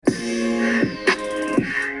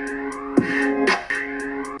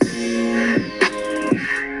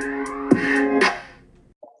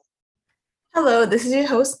This is your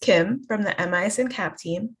host, Kim, from the MISN CAP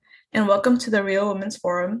team, and welcome to the Real Women's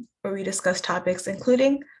Forum, where we discuss topics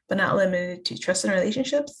including, but not limited to, trust and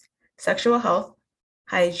relationships, sexual health,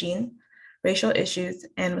 hygiene, racial issues,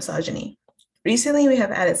 and misogyny. Recently, we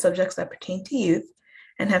have added subjects that pertain to youth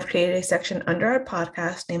and have created a section under our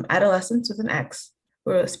podcast named Adolescence with an X,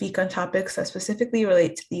 where we'll speak on topics that specifically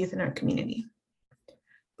relate to the youth in our community.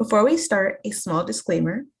 Before we start, a small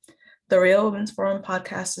disclaimer. The Real Women's Forum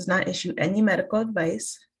podcast does not issue any medical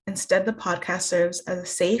advice. Instead, the podcast serves as a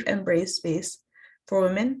safe and brave space for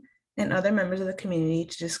women and other members of the community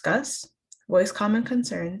to discuss, voice common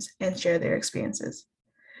concerns, and share their experiences.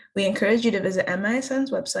 We encourage you to visit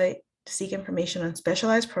MISN's website to seek information on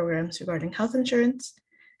specialized programs regarding health insurance,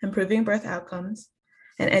 improving birth outcomes,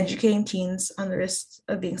 and educating teens on the risks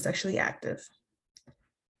of being sexually active.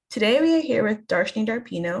 Today, we are here with Darshni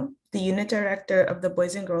Darpino, the Unit Director of the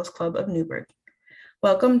Boys and Girls Club of Newburgh.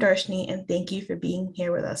 Welcome, Darshni, and thank you for being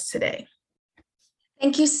here with us today.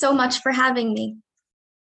 Thank you so much for having me.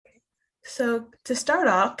 So to start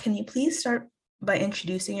off, can you please start by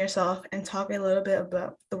introducing yourself and talk a little bit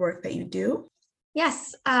about the work that you do?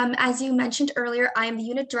 Yes, as you mentioned earlier, I am the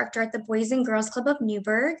Unit Director at the Boys and Girls Club of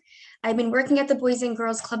Newburgh. I've been working at the Boys and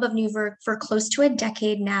Girls Club of Newburgh for close to a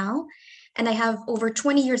decade now. And I have over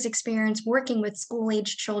 20 years experience working with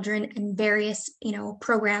school-age children in various,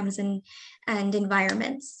 programs and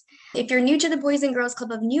environments. If you're new to the Boys and Girls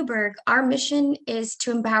Club of Newburgh, our mission is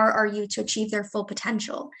to empower our youth to achieve their full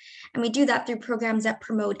potential. And we do that through programs that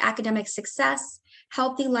promote academic success,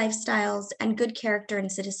 healthy lifestyles, and good character and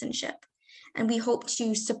citizenship. And we hope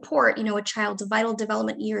to support, a child's vital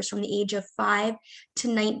development years from the age of 5 to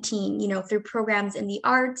 19, through programs in the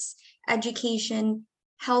arts, education,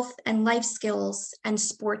 health and life skills, and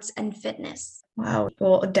sports and fitness. Wow.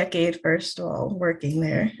 Well, a decade, first of all, working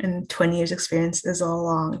there, and 20 years experience is a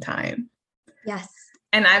long time. Yes.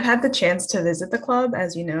 And I've had the chance to visit the club,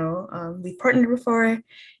 as you know, we've partnered before,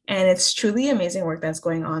 and it's truly amazing work that's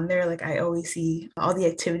going on there. Like, I always see all the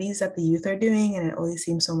activities that the youth are doing, and it always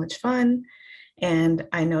seems so much fun. And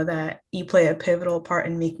I know that you play a pivotal part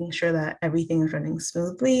in making sure that everything is running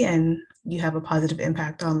smoothly and you have a positive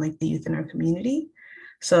impact on the youth in our community.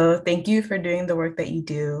 So thank you for doing the work that you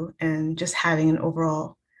do and just having an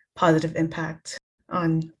overall positive impact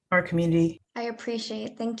on our community. I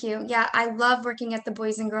appreciate it. Thank you. Yeah, I love working at the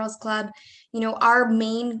Boys and Girls Club. Our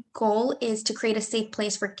main goal is to create a safe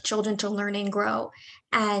place for children to learn and grow.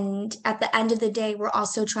 And at the end of the day, we're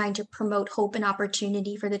also trying to promote hope and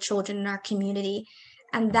opportunity for the children in our community.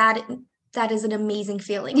 And that is an amazing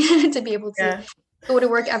feeling to be able to go to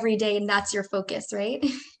work every day and that's your focus, right?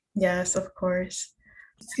 Yes, of course.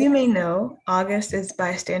 As you may know, August is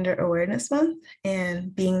Bystander Awareness Month,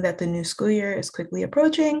 and being that the new school year is quickly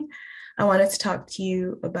approaching, I wanted to talk to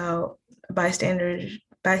you about bystanders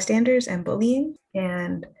and bullying.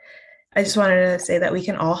 And I just wanted to say that we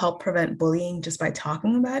can all help prevent bullying just by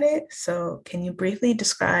talking about it. So can you briefly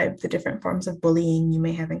describe the different forms of bullying you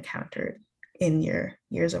may have encountered in your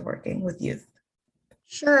years of working with youth?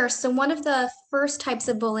 Sure. So one of the first types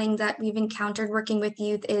of bullying that we've encountered working with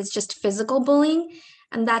youth is just physical bullying.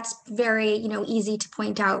 And that's very, easy to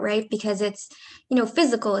point out, right? Because it's,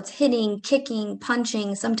 physical, it's hitting, kicking,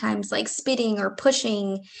 punching, sometimes like spitting or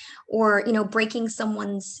pushing or, breaking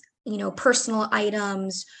someone's, personal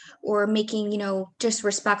items or making,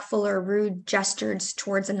 disrespectful or rude gestures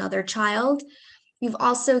towards another child. We've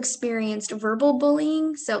also experienced verbal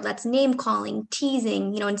bullying. So that's name calling,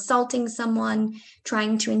 teasing, insulting someone,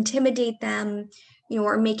 trying to intimidate them,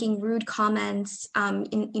 or making rude comments,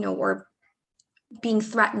 or being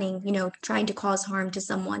threatening, trying to cause harm to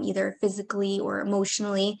someone, either physically or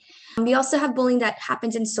emotionally. We also have bullying that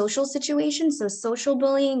happens in social situations. So social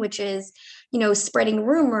bullying, which is, spreading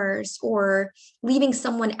rumors or leaving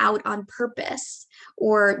someone out on purpose.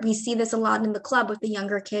 Or we see this a lot in the club with the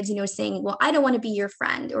younger kids, saying, well, I don't want to be your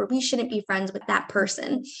friend, or we shouldn't be friends with that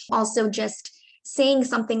person. Also just saying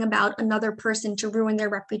something about another person to ruin their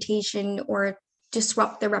reputation or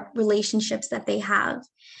disrupt the relationships that they have.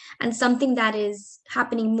 And something that is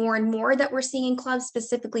happening more and more that we're seeing in clubs,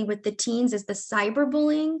 specifically with the teens, is the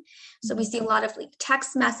cyberbullying. So we see a lot of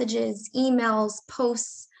text messages, emails,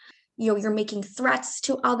 posts. You're making threats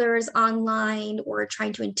to others online or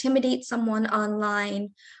trying to intimidate someone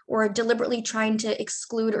online or deliberately trying to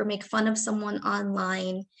exclude or make fun of someone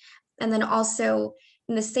online. And then also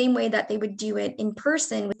in the same way that they would do it in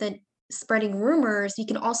person with the spreading rumors, you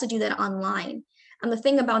can also do that online. And the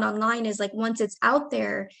thing about online is once it's out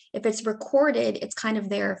there, if it's recorded, it's kind of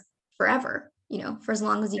there forever, for as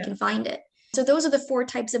long as you can find it. So those are the four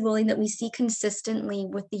types of bullying that we see consistently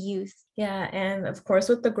with the youth. Yeah, and of course,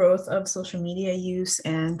 with the growth of social media use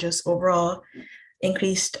and just overall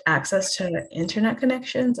increased access to internet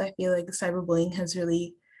connections, I feel like cyberbullying has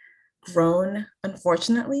really grown,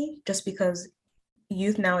 unfortunately, just because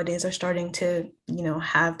youth nowadays are starting to,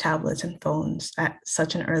 have tablets and phones at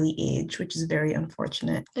such an early age, which is very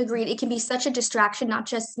unfortunate. Agreed. It can be such a distraction, not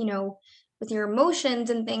just, with your emotions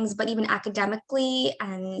and things, but even academically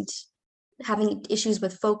and having issues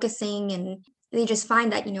with focusing. And they just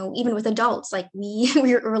find that, even with adults, like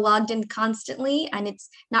we're logged in constantly, and it's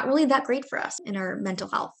not really that great for us in our mental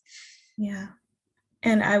health. Yeah.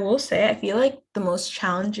 And I will say, I feel like the most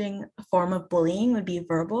challenging form of bullying would be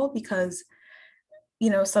verbal because,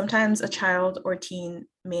 sometimes a child or teen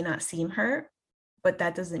may not seem hurt, but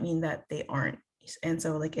that doesn't mean that they aren't. And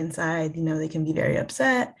so, like inside, they can be very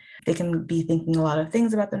upset. They can be thinking a lot of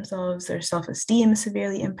things about themselves. Their self esteem is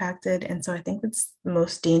severely impacted. And so, I think it's the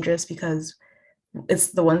most dangerous because it's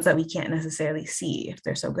the ones that we can't necessarily see if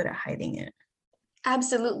they're so good at hiding it.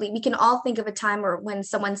 Absolutely. We can all think of a time or when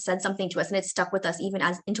someone said something to us and it stuck with us even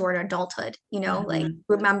as into our adulthood, like Mhm.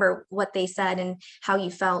 remember what they said and how you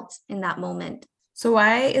felt in that moment. So,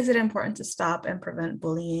 why is it important to stop and prevent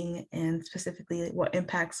bullying, and specifically, what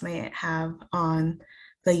impacts may it have on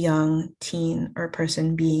the young teen or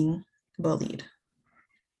person being bullied?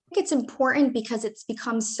 I think it's important because it's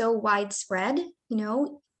become so widespread,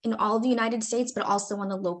 in all of the United States, but also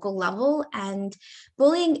on a local level. And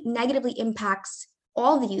bullying negatively impacts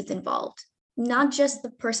all the youth involved, not just the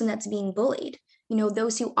person that's being bullied,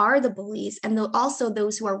 those who are the bullies, and also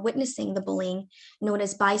those who are witnessing the bullying, known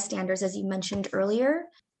as bystanders, as you mentioned earlier.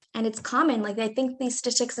 And it's common, like I think these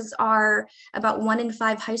statistics are about 1 in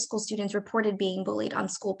 5 high school students reported being bullied on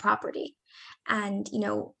school property. And,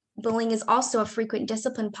 bullying is also a frequent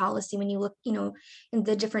discipline policy when you look, in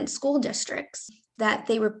the different school districts that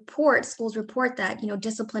schools report that,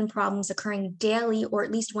 discipline problems occurring daily or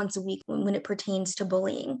at least once a week when it pertains to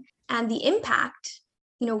bullying. And the impact,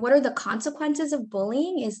 what are the consequences of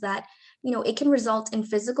bullying is that, it can result in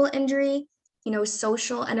physical injury,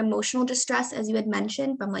 social and emotional distress, as you had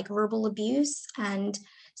mentioned, from like verbal abuse and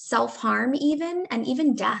self-harm even, and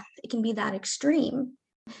even death. It can be that extreme.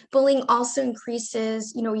 Bullying also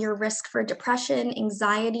increases, your risk for depression,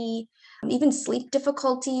 anxiety, even sleep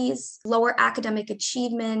difficulties, lower academic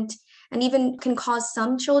achievement, and even can cause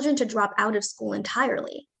some children to drop out of school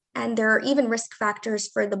entirely. And there are even risk factors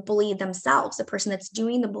for the bully themselves, the person that's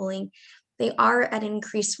doing the bullying. They are at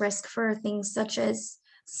increased risk for things such as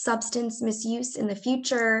substance misuse in the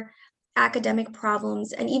future, academic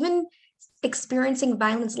problems, and even experiencing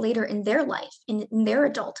violence later in their life, in their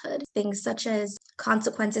adulthood, things such as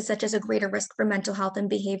consequences such as a greater risk for mental health and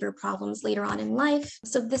behavior problems later on in life.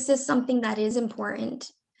 So this is something that is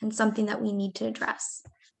important and something that we need to address.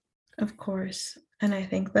 Of course. And I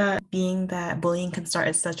think that being that bullying can start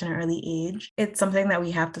at such an early age, it's something that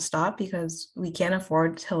we have to stop because we can't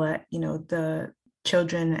afford to let, the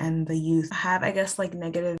children and the youth have, I guess, like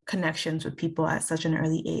negative connections with people at such an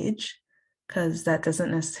early age, because that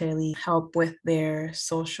doesn't necessarily help with their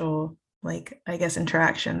social, like, I guess,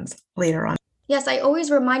 interactions later on. Yes, I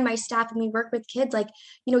always remind my staff when we work with kids, like,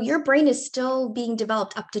 your brain is still being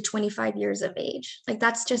developed up to 25 years of age. Like,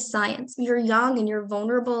 that's just science. You're young and you're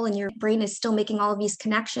vulnerable, and your brain is still making all of these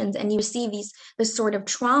connections, and you see this sort of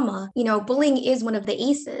trauma. Bullying is one of the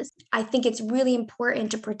ACEs. I think it's really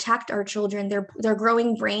important to protect our children, their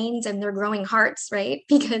growing brains and their growing hearts, right?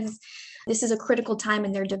 Because this is a critical time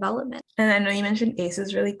in their development. And I know you mentioned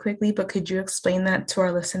ACEs really quickly, but could you explain that to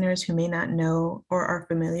our listeners who may not know or are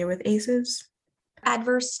familiar with ACEs?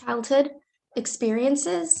 Adverse childhood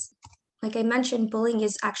experiences. Like I mentioned, bullying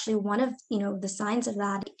is actually one of, the signs of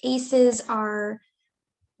that. ACEs are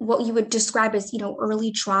what you would describe as,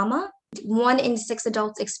 early trauma. 1 in 6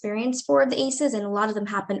 adults experience 4 of the ACEs, and a lot of them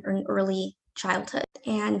happen in early childhood.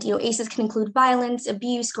 And, ACEs can include violence,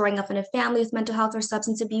 abuse, growing up in a family with mental health or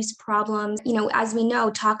substance abuse problems. As we know,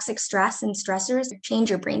 toxic stress and stressors change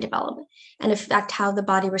your brain development and affect how the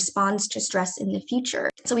body responds to stress in the future.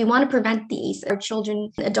 So we want to prevent the ACEs. Our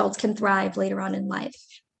children and adults can thrive later on in life.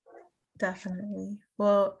 Definitely.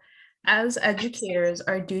 Well, as educators,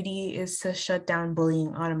 our duty is to shut down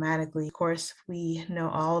bullying automatically. Of course, we know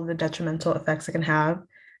all of the detrimental effects it can have,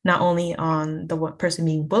 not only on the person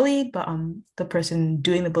being bullied, but on the person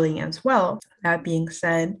doing the bullying as well. That being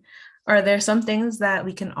said, are there some things that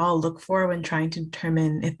we can all look for when trying to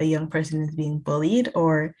determine if a young person is being bullied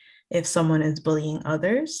or if someone is bullying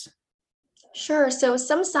others? Sure. So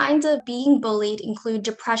some signs of being bullied include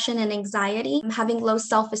depression and anxiety, having low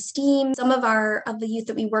self-esteem. Some of the youth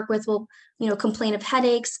that we work with will, complain of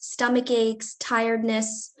headaches, stomach aches,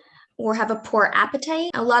 tiredness, or have a poor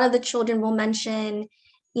appetite. A lot of the children will mention,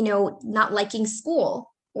 not liking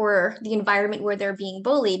school or the environment where they're being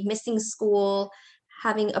bullied, missing school,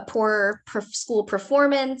 having a poor school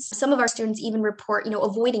performance. Some of our students even report,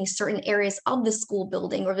 avoiding certain areas of the school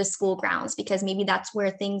building or the school grounds because maybe that's where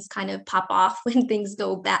things kind of pop off when things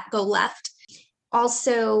go left.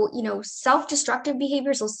 Also, self-destructive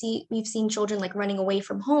behaviors. We've seen children like running away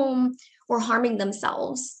from home or harming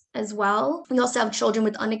themselves as well. We also have children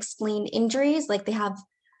with unexplained injuries, like they have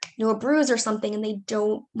a bruise or something and they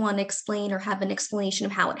don't want to explain or have an explanation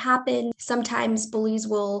of how it happened. Sometimes bullies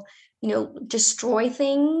will, destroy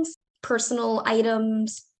things, personal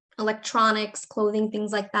items, electronics, clothing,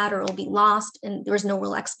 things like that, or it'll be lost and there's no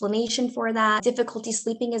real explanation for that. Difficulty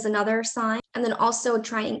sleeping is another sign. And then also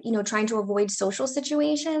trying to avoid social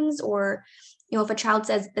situations, or, if a child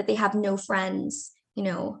says that they have no friends,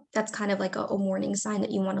 that's kind of like a warning sign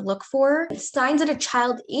that you want to look for. Signs that a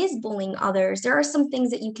child is bullying others. There are some things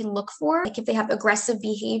that you can look for, like if they have aggressive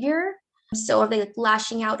behavior. So are they like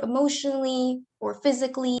lashing out emotionally or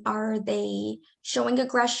physically? Are they showing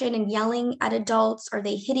aggression and yelling at adults? Are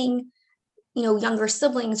they hitting, younger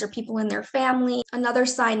siblings or people in their family? Another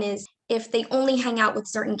sign is if they only hang out with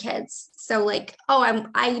certain kids. So like, oh,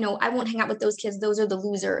 I won't hang out with those kids. Those are the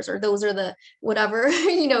losers, or those are the whatever,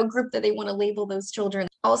 group that they want to label those children.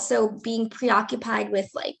 Also being preoccupied with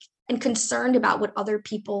like and concerned about what other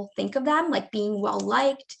people think of them, like being well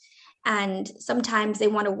liked. And sometimes they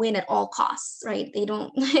want to win at all costs, right? They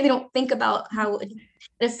don't they don't think about how it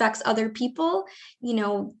affects other people.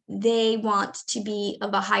 They want to be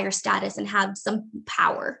of a higher status and have some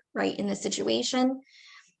power, right, in the situation.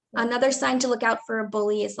 Another sign to look out for a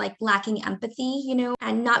bully is like lacking empathy,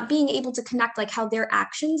 and not being able to connect like how their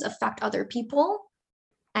actions affect other people,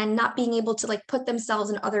 and not being able to like put themselves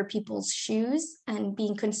in other people's shoes and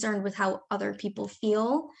being concerned with how other people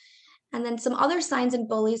feel. And then some other signs in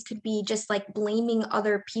bullies could be just like blaming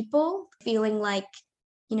other people, feeling like,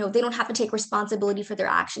 they don't have to take responsibility for their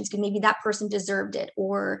actions because maybe that person deserved it,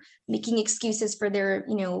 or making excuses for their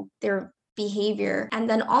behavior. And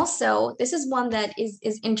then also, this is one that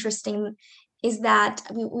is interesting, is that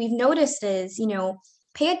we've noticed is,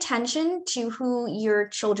 pay attention to who your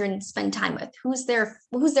children spend time with. Who's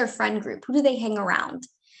their friend group? Who do they hang around?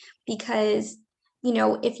 Because,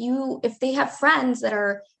 if they have friends that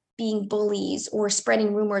are being bullies or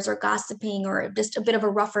spreading rumors or gossiping or just a bit of a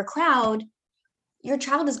rougher crowd, your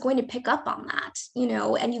child is going to pick up on that,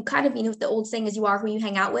 and you kind of, the old saying is you are who you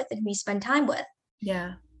hang out with and who you spend time with.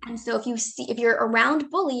 Yeah. And so if you're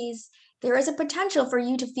around bullies, there is a potential for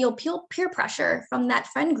you to feel peer pressure from that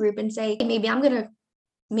friend group and say, hey, maybe I'm going to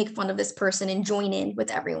make fun of this person and join in with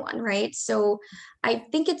everyone, right? So I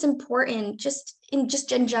think it's important just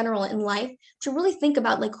in general in life to really think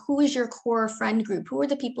about like who is your core friend group? Who are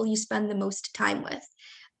the people you spend the most time with?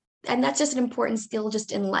 And that's just an important skill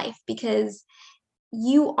just in life, because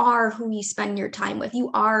you are who you spend your time with. You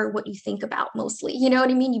are what you think about mostly. You know what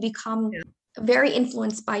I mean? You become very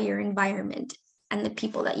influenced by your environment and the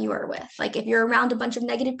people that you are with. Like if you're around a bunch of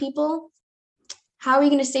negative people, how are you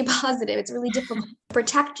going to stay positive? It's really difficult.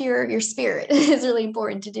 Protect your spirit is really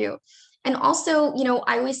important to do. And also,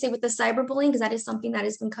 I always say with the cyberbullying, because that is something that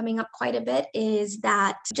has been coming up quite a bit, is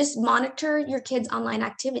that just monitor your kids' online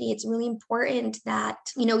activity. It's really important that,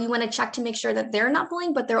 you want to check to make sure that they're not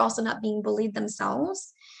bullying, but they're also not being bullied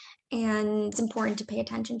themselves. And it's important to pay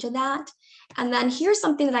attention to that. And then here's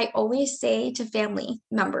something that I always say to family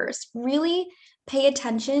members: really pay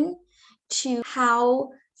attention to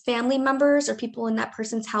how family members or people in that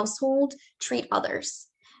person's household treat others.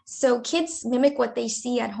 So kids mimic what they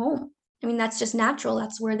see at home. I mean, that's just natural.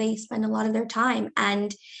 That's where they spend a lot of their time.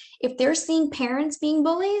 And if they're seeing parents being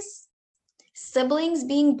bullies, siblings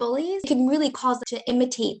being bullies, it can really cause them to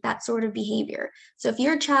imitate that sort of behavior. So if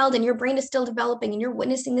you're a child and your brain is still developing and you're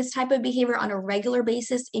witnessing this type of behavior on a regular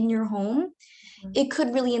basis in your home, it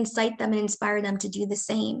could really incite them and inspire them to do the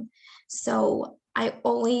same. So I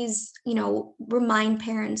always, remind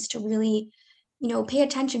parents to really, pay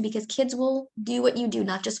attention, because kids will do what you do,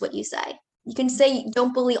 not just what you say. You can say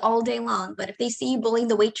don't bully all day long, but if they see you bullying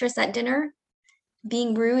the waitress at dinner,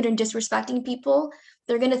 being rude and disrespecting people,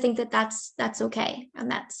 they're going to think that that's okay,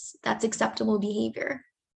 and that's acceptable behavior.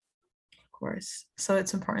 Of course. So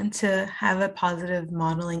it's important to have a positive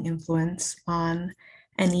modeling influence on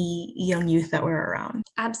any young youth that we're around.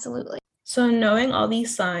 Absolutely. So knowing all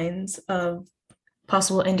these signs of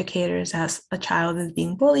possible indicators that a child is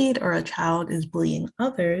being bullied or a child is bullying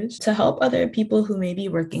others. To help other people who may be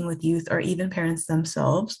working with youth or even parents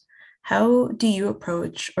themselves, how do you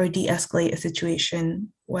approach or de-escalate a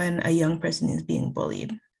situation when a young person is being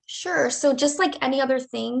bullied? Sure. So just like any other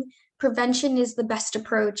thing, prevention is the best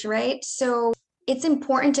approach, right? So it's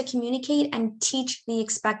important to communicate and teach the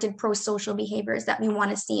expected pro-social behaviors that we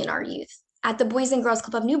want to see in our youth. At the Boys and Girls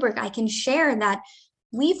Club of Newburgh, I can share that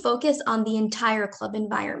we focus on the entire club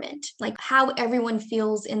environment, like how everyone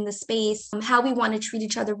feels in the space, how we want to treat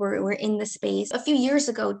each other where we're in the space. A few years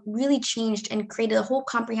ago, really changed and created a whole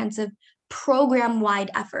comprehensive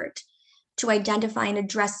program-wide effort to identify and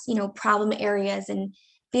address, problem areas and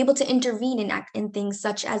be able to intervene in, in things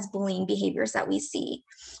such as bullying behaviors that we see.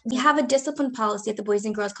 We have a discipline policy at the Boys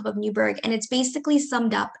and Girls Club of Newburgh, and it's basically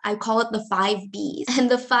summed up. I call it the 5 Bs.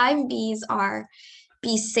 And the 5 Bs are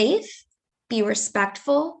be safe, be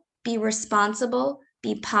respectful, be responsible,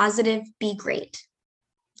 be positive, be great.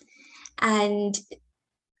 And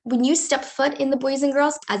when you step foot in the Boys and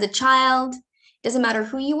Girls as a child, doesn't matter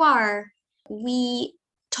who you are, we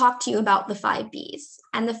talk to you about the 5 Bs.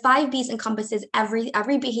 And the 5 Bs encompasses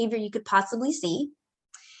every behavior you could possibly see.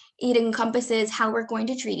 It encompasses how we're going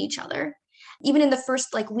to treat each other. Even in the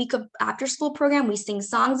first week of after school program, we sing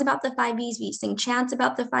songs about the 5 Bs, we sing chants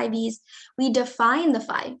about the 5 Bs, we define the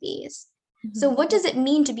 5 Bs. Mm-hmm. So what does it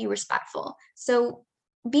mean to be respectful? So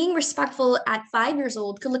being respectful at 5 years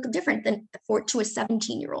old could look different than to a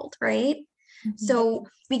 17-year-old, right? Mm-hmm. So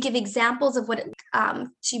we give examples of what it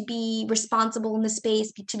to be responsible in the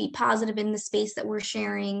space, to be positive in the space that we're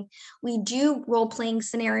sharing. We do role-playing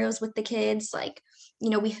scenarios with the kids,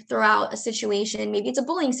 we throw out a situation, maybe it's a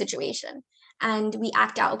bullying situation, and we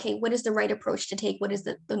act out, okay, what is the right approach to take? What is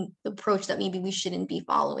the approach that maybe we shouldn't be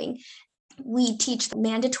following? We teach the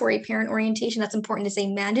mandatory parent orientation. That's important to say,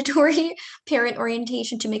 mandatory parent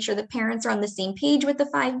orientation, to make sure the parents are on the same page with the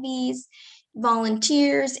 5 Bs.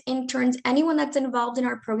 Volunteers, interns, anyone that's involved in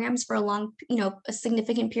our programs for a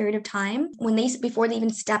significant period of time, before they even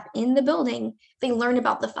step in the building, they learn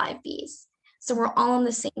about the 5 Bs. So we're all on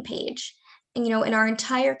the same page. And, and our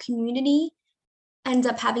entire community ends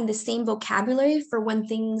up having the same vocabulary for when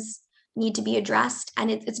things need to be addressed.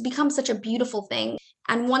 And it's become such a beautiful thing.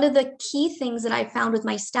 And one of the key things that I found with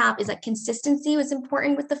my staff is that consistency was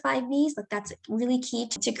important with the 5 Bs. That's really key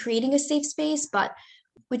to creating a safe space,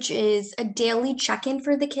 which is a daily check-in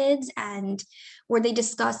for the kids, and where they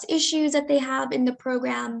discuss issues that they have in the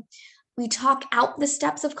program. We talk out the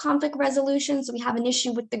steps of conflict resolution. So we have an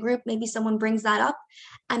issue with the group, maybe someone brings that up,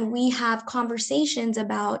 and we have conversations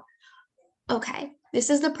about, okay, this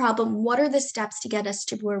is the problem. What are the steps to get us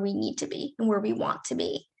to where we need to be and where we want to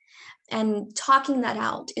be? And talking that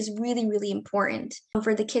out is really, really important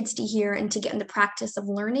for the kids to hear and to get in the practice of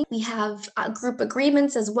learning. We have group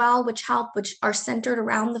agreements as well, which are centered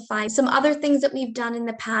around the 5. Some other things that we've done in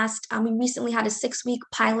the past, we recently had a 6-week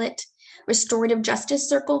pilot restorative justice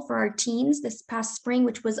circle for our teens this past spring,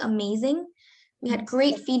 which was amazing. We had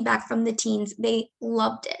great feedback from the teens. They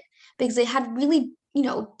loved it because they had really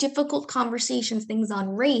difficult conversations, things on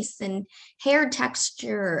race and hair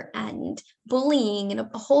texture and bullying and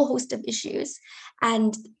a whole host of issues.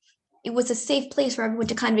 And it was a safe place for everyone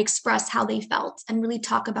to kind of express how they felt and really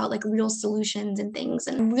talk about real solutions and things.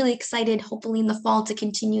 And I'm really excited, hopefully in the fall, to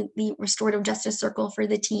continue the restorative justice circle for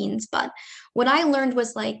the teens. But what I learned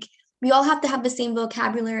was we all have to have the same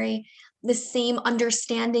vocabulary, the same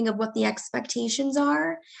understanding of what the expectations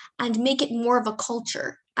are, and make it more of a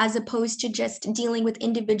culture, as opposed to just dealing with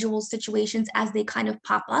individual situations as they kind of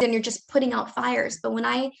pop up. Then you're just putting out fires. But when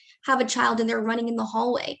I have a child and they're running in the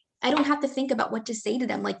hallway, I don't have to think about what to say to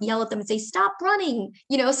them, yell at them and say, stop running,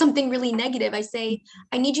 something really negative. I say,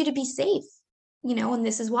 I need you to be safe, and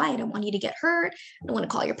this is why. I don't want you to get hurt. I don't want to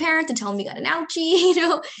call your parents and tell them you got an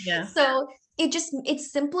ouchie, Yeah. So it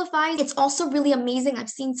simplifies. It's also really amazing. I've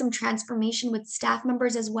seen some transformation with staff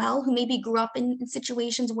members as well, who maybe grew up in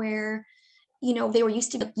situations where they were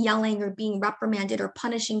used to yelling or being reprimanded or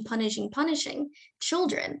punishing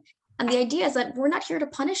children. And the idea is that we're not here to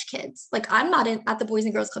punish kids. I'm not at the Boys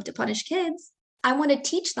and Girls Club to punish kids. I want to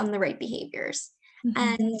teach them the right behaviors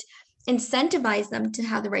and incentivize them to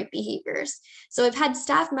have the right behaviors. So I've had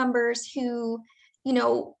staff members who,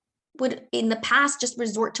 would in the past just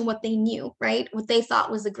resort to what they knew, right? What they thought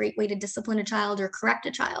was a great way to discipline a child or correct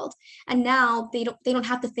a child. And now they don't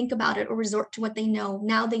have to think about it or resort to what they know.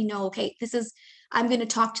 Now they know, okay, I'm going to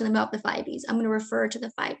talk to them about the 5 Bs. I'm going to refer to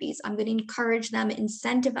the 5 Bs. I'm going to encourage them,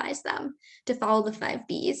 incentivize them to follow the 5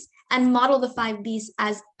 Bs and model the 5 Bs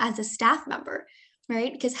as a staff member,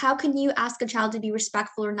 right? Because how can you ask a child to be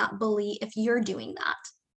respectful or not bully if you're doing that?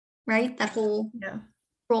 right? That whole Yeah.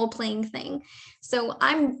 role playing thing. So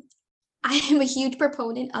I am a huge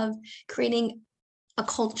proponent of creating a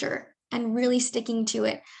culture and really sticking to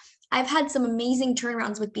it. I've had some amazing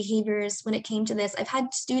turnarounds with behaviors when it came to this. I've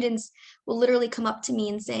had students will literally come up to me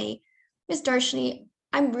and say, Miss Darshini,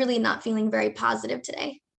 I'm really not feeling very positive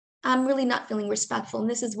today. I'm really not feeling respectful, and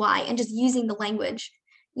this is why. And just using the language,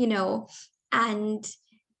 you know, and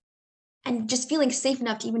just feeling safe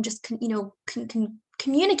enough to even just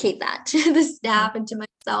communicate that to the staff and to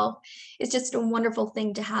myself is just a wonderful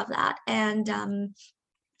thing to have that. And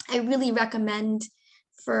I really recommend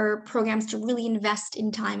for programs to really invest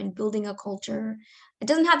in time in building a culture. It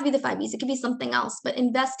doesn't have to be the 5 E's, it could be something else, but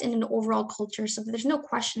invest in an overall culture so that there's no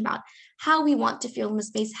question about how we want to feel in the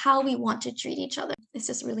space, how we want to treat each other. It's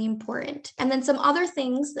just really important. And then some other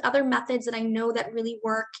things, the other methods that I know that really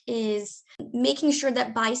work is making sure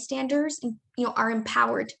that bystanders, are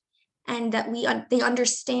empowered and that they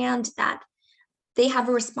understand that they have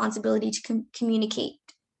a responsibility to communicate,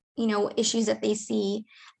 issues that they see,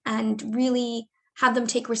 and really have them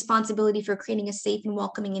take responsibility for creating a safe and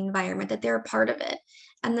welcoming environment, that they're a part of it.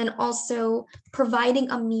 And then also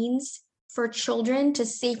providing a means for children to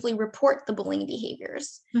safely report the bullying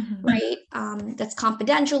behaviors, right? That's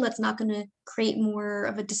confidential, that's not going to create more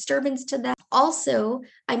of a disturbance to them. Also,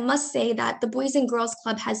 I must say that the Boys and Girls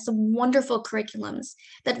Club has some wonderful curriculums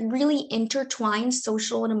that really intertwine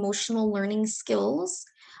social and emotional learning skills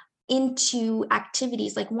into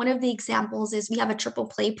activities. Like one of the examples is we have a triple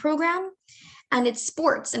play program, and it's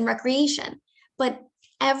sports and recreation, but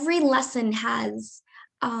every lesson has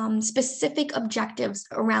specific objectives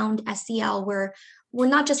around SEL, where we're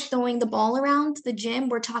not just throwing the ball around the gym.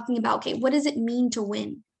 We're talking about, okay, what does it mean to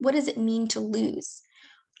win? What does it mean to lose?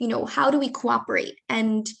 How do we cooperate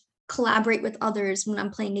and collaborate with others when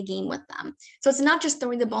I'm playing a game with them? So it's not just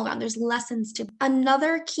throwing the ball around, there's lessons to.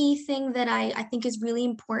 Another key thing that I think is really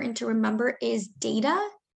important to remember is data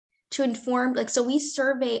to inform, so we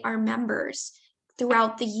survey our members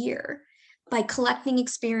throughout the year by collecting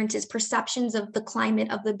experiences, perceptions of the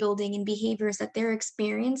climate of the building and behaviors that they're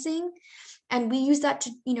experiencing. And we use that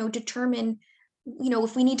to, determine,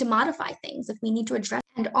 if we need to modify things, if we need to address.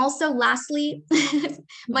 And also, lastly,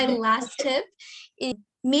 my last tip is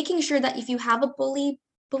making sure that if you have a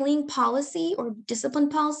bullying policy or discipline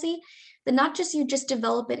policy, that not just you just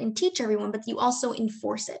develop it and teach everyone, but you also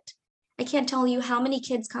enforce it. I can't tell you how many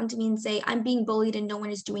kids come to me and say, I'm being bullied and no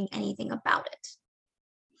one is doing anything about it.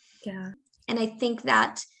 Yeah. And I think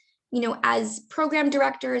that, as program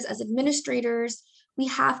directors, as administrators, we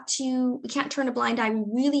can't turn a blind eye. We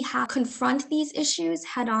really have to confront these issues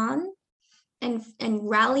head on and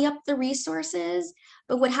rally up the resources.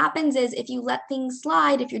 But what happens is if you let things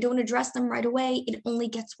slide, if you don't address them right away, it only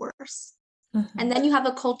gets worse. And then you have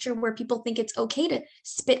a culture where people think it's okay to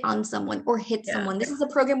spit on someone or hit someone. This is a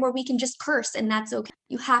program where we can just curse and that's okay.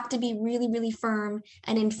 You have to be really, really firm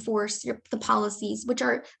and enforce the policies, which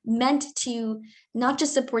are meant to not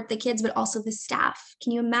just support the kids, but also the staff.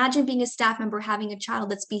 Can you imagine being a staff member having a child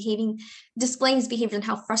that's displaying his behavior, and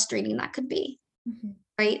how frustrating that could be?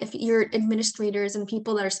 Right? If your administrators and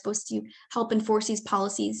people that are supposed to help enforce these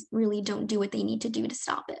policies really don't do what they need to do to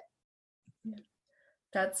stop it.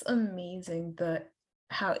 That's amazing,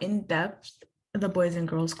 how in-depth the Boys and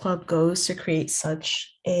Girls Club goes to create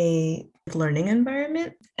such a learning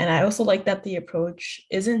environment. And I also like that the approach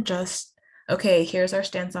isn't just, okay, here's our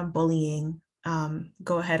stance on bullying,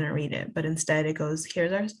 go ahead and read it. But instead it goes,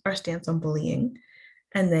 here's our stance on bullying.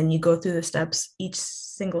 And then you go through the steps, each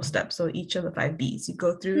single step. So each of the 5 B's, you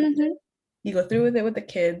go through with it with the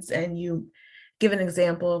kids, and you give an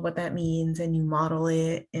example of what that means, and you model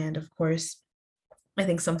it. And of course, I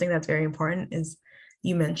think something that's very important is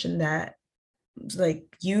you mentioned that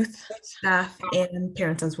youth, staff, and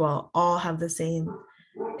parents as well all have the same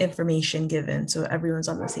information given. So everyone's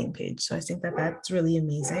on the same page. So I think that that's really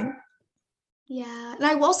amazing. Yeah. And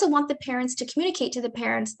I also want the parents to communicate to the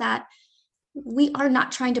parents that we are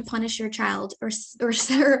not trying to punish your child or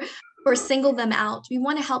single them out. We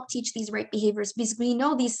want to help teach these right behaviors because we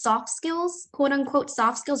know these soft skills, quote unquote,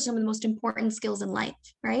 soft skills, are some of the most important skills in life,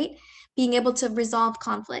 right? Being able to resolve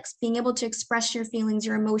conflicts, being able to express your feelings,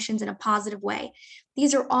 your emotions in a positive way.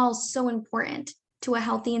 These are all so important to a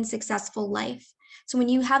healthy and successful life. So when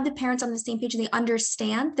you have the parents on the same page and they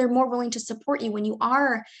understand, they're more willing to support you when you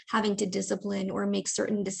are having to discipline or make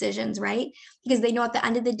certain decisions, right? Because they know at the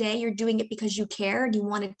end of the day, you're doing it because you care and you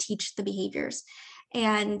want to teach the behaviors.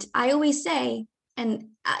 And I always say,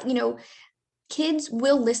 kids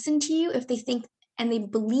will listen to you if they think and they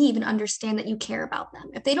believe and understand that you care about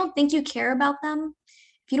them. If they don't think you care about them,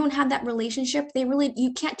 if you don't have that relationship,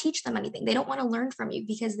 you can't teach them anything. They don't want to learn from you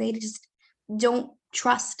because they just don't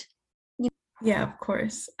trust. Yeah, of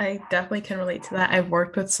course. I definitely can relate to that. I've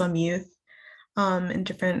worked with some youth in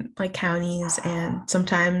different like counties, and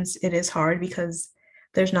sometimes it is hard because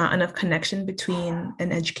there's not enough connection between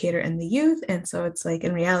an educator and the youth. And so it's like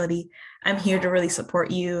in reality, I'm here to really support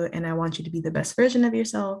you and I want you to be the best version of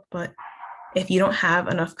yourself. But if you don't have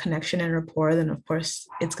enough connection and rapport, then of course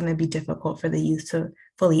it's going to be difficult for the youth to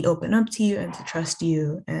fully open up to you and to trust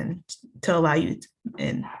you and to allow you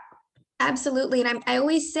in. Absolutely. And I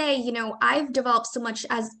always say, I've developed so much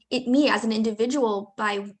me as an individual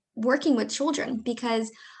by working with children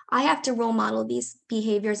because I have to role model these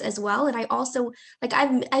behaviors as well. And I also, like,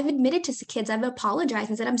 I've admitted to kids, I've apologized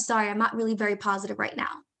and said, I'm sorry, I'm not really very positive right now.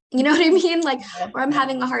 You know what I mean? Like, or I'm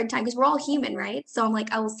having a hard time because we're all human, right? So I'm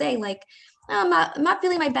like, I will say, like, I'm not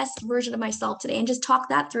feeling my best version of myself today, and just talk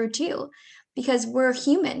that through too, because we're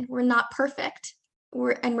human, we're not perfect.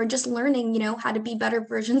 We're just learning, how to be better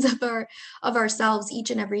versions of ourselves each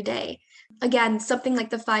and every day. Again, something like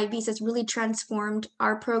the 5Bs has really transformed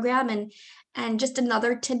our program. And just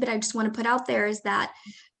another tidbit I just want to put out there is that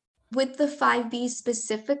with the 5Bs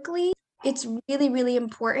specifically, it's really, really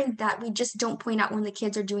important that we just don't point out when the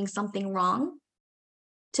kids are doing something wrong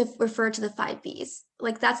to refer to the 5Bs.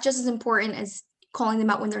 Like, that's just as important as calling them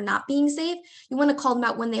out when they're not being safe. You want to call them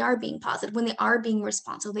out when they are being positive, when they are being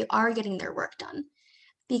responsible, they are getting their work done,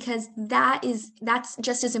 because that's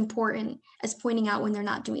just as important as pointing out when they're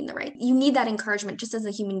not doing the right. You need that encouragement just as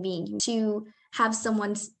a human being, to have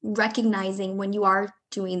someone recognizing when you are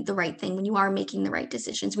doing the right thing, when you are making the right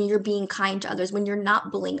decisions, when you're being kind to others, when you're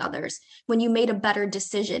not bullying others, when you made a better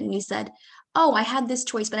decision and you said, oh, I had this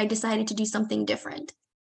choice, but I decided to do something different.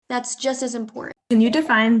 That's just as important. Can you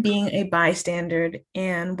define being a bystander,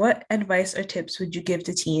 and what advice or tips would you give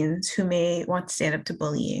to teens who may want to stand up to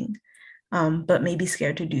bullying, but may be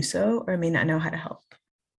scared to do so or may not know how to help?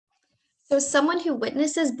 So someone who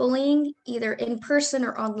witnesses bullying, either in person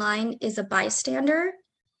or online, is a bystander.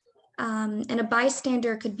 And a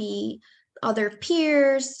bystander could be other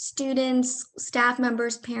peers, students, staff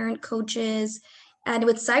members, parent, coaches. And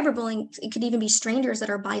with cyberbullying, it could even be strangers that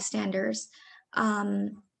are bystanders.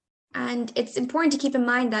 And it's important to keep in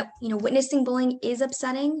mind that, witnessing bullying is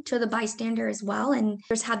upsetting to the bystander as well. And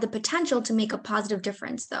there's had the potential to make a positive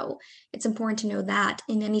difference, though. It's important to know that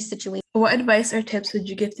in any situation. What advice or tips would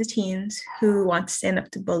you give to teens who want to stand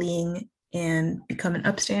up to bullying and become an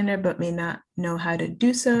upstander, but may not know how to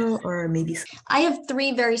do so, or maybe? I have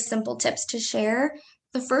 3 very simple tips to share.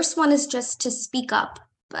 The first one is just to speak up.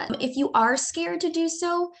 But if you are scared to do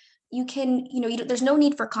so, you can, there's no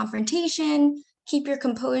need for confrontation. Keep your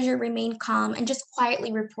composure, remain calm, and just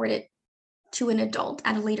quietly report it to an adult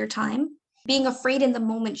at a later time. Being afraid in the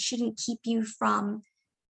moment shouldn't keep you from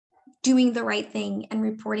doing the right thing and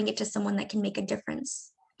reporting it to someone that can make a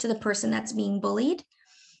difference to the person that's being bullied.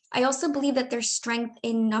 I also believe that there's strength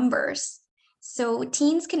in numbers. So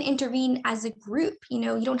teens can intervene as a group.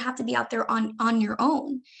 You don't have to be out there on your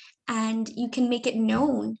own, and you can make it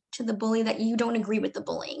known to the bully that you don't agree with the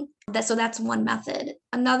bullying. So that's one method.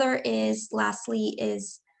 Another is, lastly,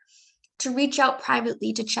 is to reach out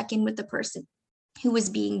privately to check in with the person who is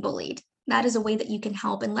being bullied. That is a way that you can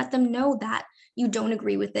help and let them know that you don't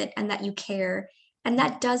agree with it and that you care. And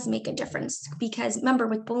that does make a difference, because remember,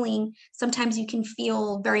 with bullying, sometimes you can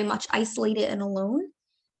feel very much isolated and alone.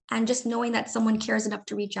 And just knowing that someone cares enough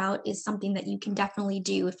to reach out is something that you can definitely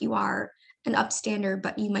do if you are an upstander,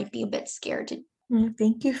 but you might be a bit scared to.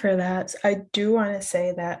 Thank you for that. I do want to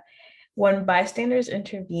say that when bystanders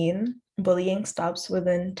intervene, bullying stops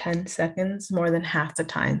within 10 seconds more than half the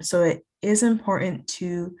time. So it is important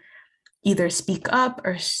to either speak up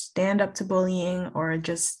or stand up to bullying, or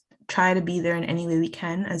just try to be there in any way we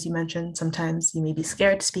can. As you mentioned, sometimes you may be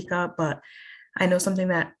scared to speak up, but I know something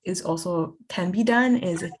that is also can be done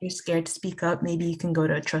is, if you're scared to speak up, maybe you can go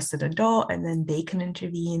to a trusted adult and then they can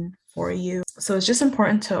intervene for you. So it's just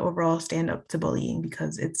important to overall stand up to bullying,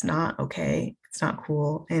 because it's not okay, it's not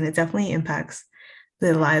cool, and it definitely impacts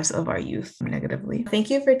the lives of our youth negatively. Thank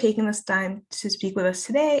you for taking this time to speak with us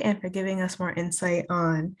today and for giving us more insight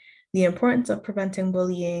on the importance of preventing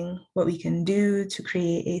bullying, what we can do to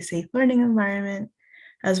create a safe learning environment,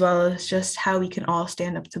 as well as just how we can all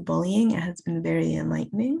stand up to bullying. It has been very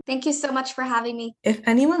enlightening. Thank you so much for having me. If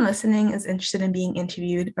anyone listening is interested in being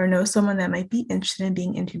interviewed or knows someone that might be interested in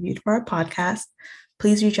being interviewed for our podcast,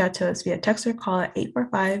 please reach out to us via text or call at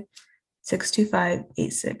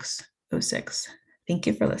 845-625-8606. Thank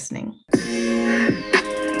you for listening.